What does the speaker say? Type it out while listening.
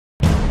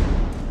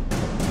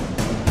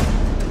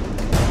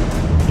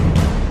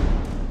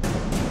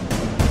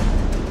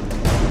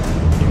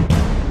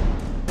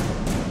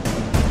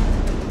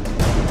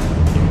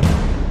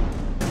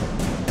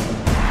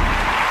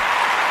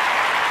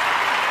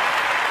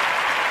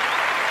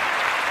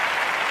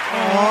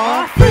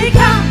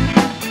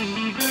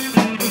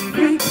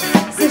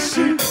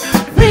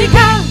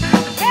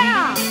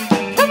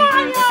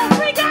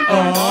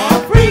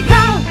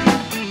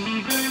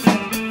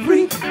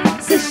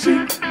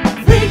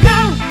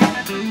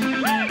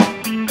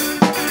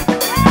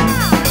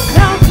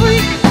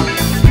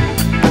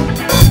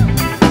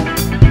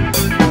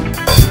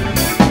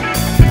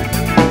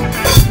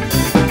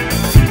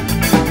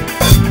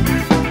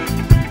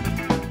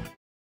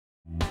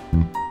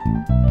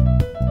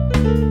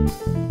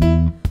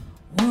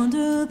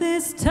Wonder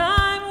this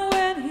time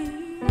when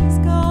he's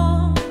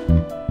gone.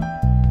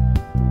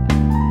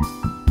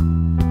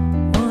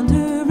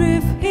 Wonder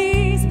if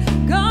he's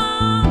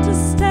gone to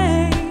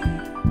stay.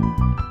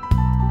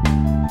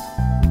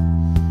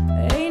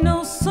 Ain't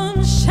no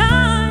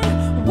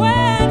sunshine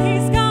when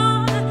he's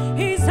gone.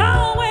 He's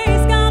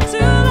always gone too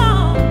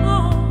long.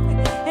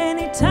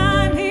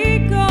 Anytime he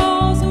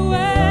goes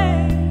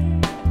away.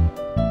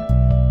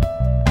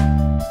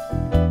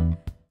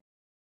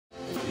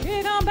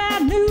 Here come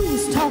bad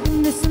news,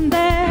 talking this and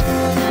that.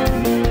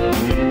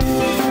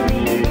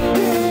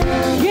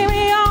 Give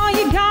me all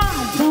you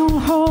got, don't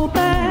hold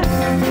back.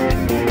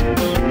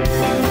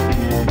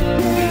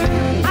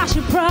 I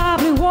should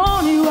probably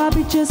warn you, I'll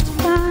be just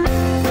fine.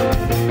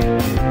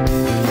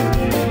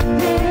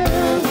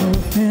 No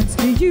offense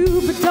to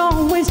you, but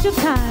don't waste your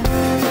time.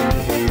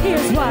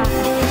 Here's why.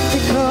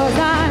 Because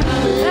I'm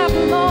left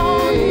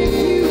alone if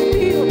you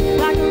feel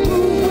like a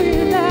room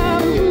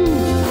without a roof.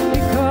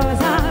 Because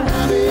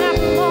I'm left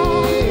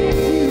alone if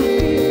you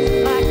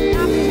feel like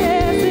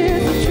happiness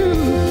is the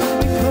truth.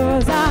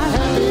 Because I'm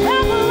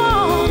left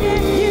alone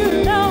if you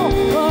know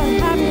what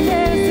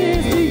happiness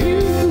is to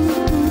you.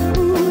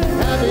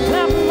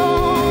 Left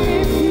alone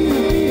if you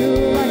feel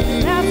like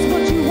that's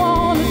what you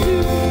want to do.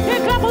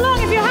 Here, clap along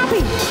if you're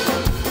happy.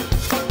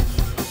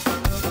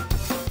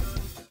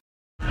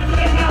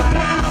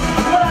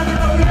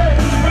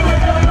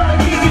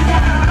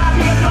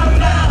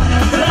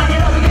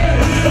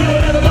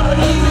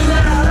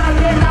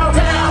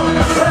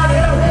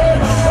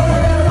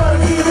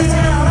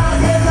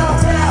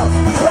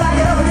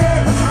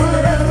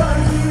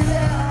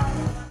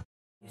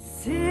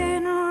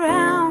 Sitting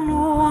around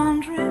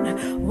wondering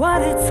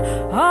what it's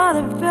all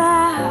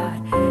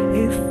about.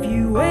 If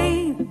you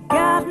ain't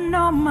got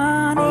no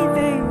money,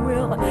 they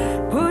will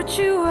put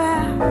you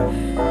out.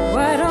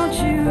 Why don't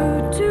you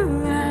do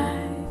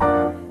right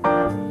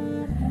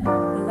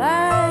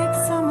like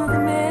some of the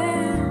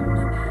men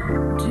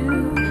do?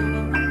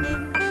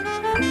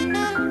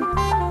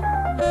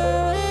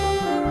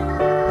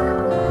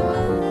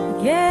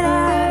 Get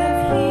out of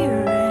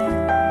here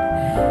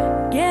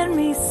and get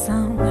me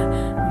some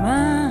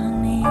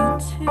money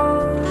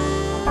too.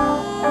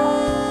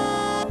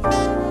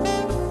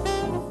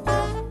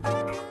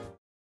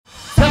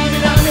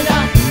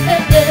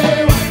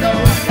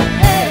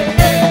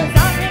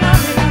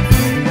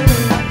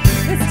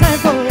 It's time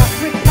for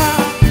Africa.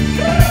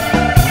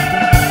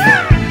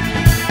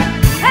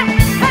 Hey,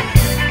 hey.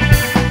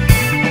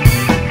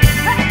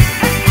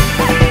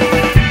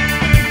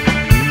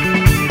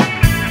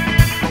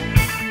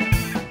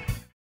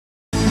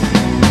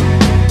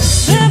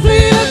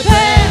 Simply the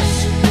best.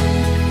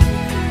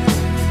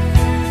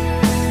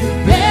 You're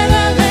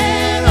better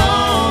than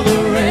all the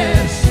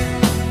rest.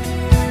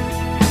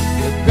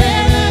 You're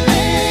better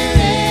than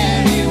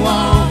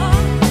anyone.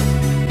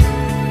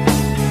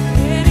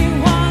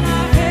 Anyone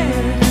I've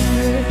ever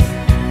met.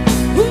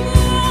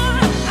 Ooh,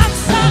 I'm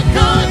stuck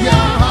on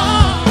your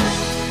heart.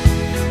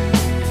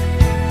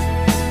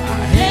 I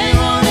hang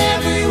on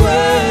every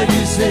word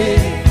you say.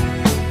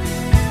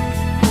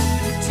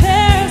 It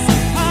tears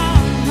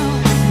apart my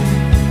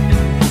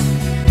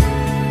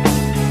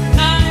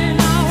lying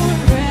out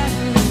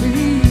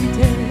every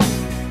day.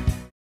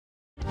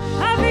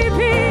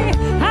 Habibi,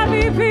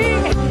 Habibi,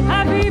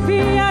 Habibi,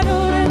 I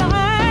know the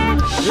line.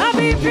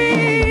 Habibi,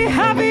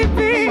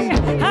 Habibi,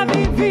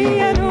 Habibi,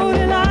 I know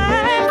the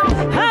line.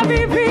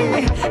 Habibi,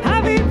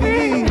 Habibi,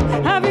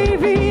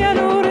 Habibi, I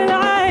know the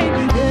line.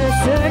 Yes,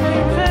 I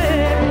can say,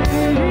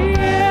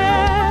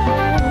 yeah.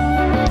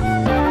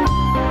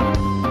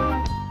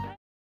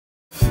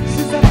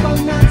 She's up all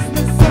night in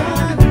the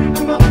sun.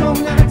 I'm up all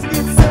night to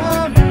get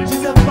some.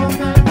 She's up all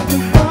night to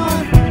get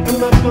fun.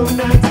 I'm up all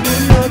night to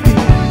get lucky.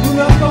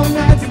 We're up all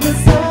night to the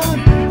sun.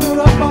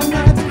 We're up all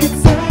night to get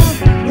some.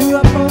 We're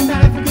up all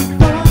night to get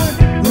fun.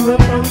 We're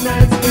up all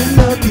night to get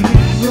lucky.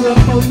 We're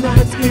up all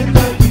night to get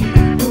lucky.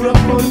 We're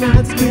up all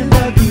night to get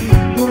lucky.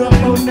 We're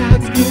up all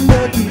night to get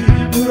lucky.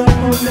 We're up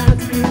all night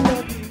to get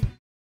lucky.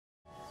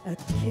 A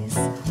kiss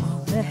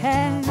on the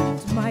hand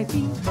might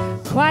be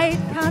quite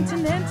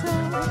continental,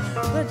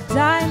 but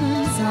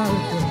diamonds are a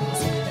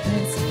girl's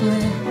best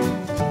friend.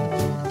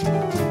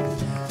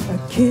 A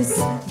kiss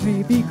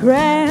may be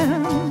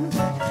grand,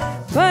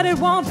 but it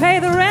won't pay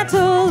the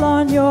rental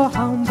on your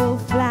humble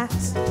flat,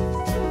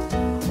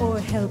 or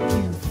help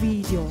you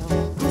feed your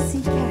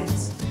pussycat.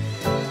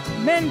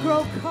 Men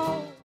grow cold.